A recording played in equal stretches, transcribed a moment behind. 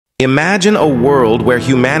Imagine a world where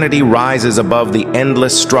humanity rises above the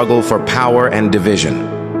endless struggle for power and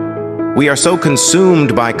division. We are so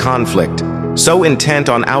consumed by conflict, so intent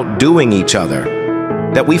on outdoing each other,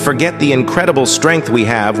 that we forget the incredible strength we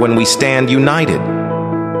have when we stand united.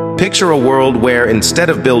 Picture a world where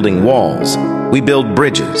instead of building walls, we build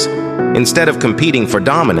bridges. Instead of competing for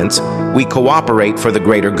dominance, we cooperate for the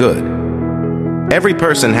greater good. Every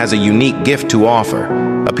person has a unique gift to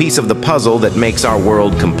offer, a piece of the puzzle that makes our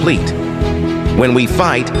world complete. When we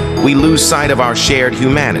fight, we lose sight of our shared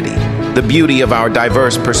humanity, the beauty of our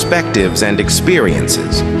diverse perspectives and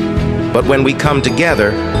experiences. But when we come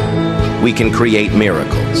together, we can create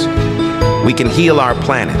miracles. We can heal our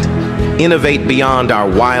planet, innovate beyond our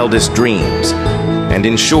wildest dreams, and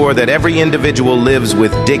ensure that every individual lives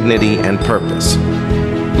with dignity and purpose.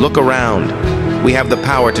 Look around. We have the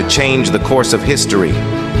power to change the course of history,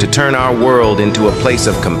 to turn our world into a place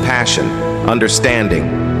of compassion, understanding,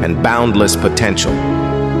 and boundless potential.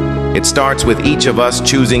 It starts with each of us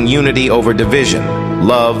choosing unity over division,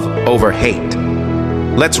 love over hate.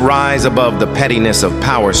 Let's rise above the pettiness of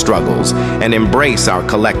power struggles and embrace our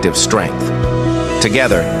collective strength.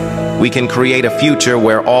 Together, we can create a future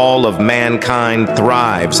where all of mankind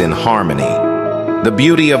thrives in harmony. The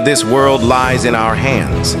beauty of this world lies in our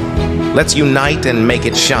hands. Let's unite and make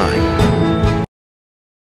it shine.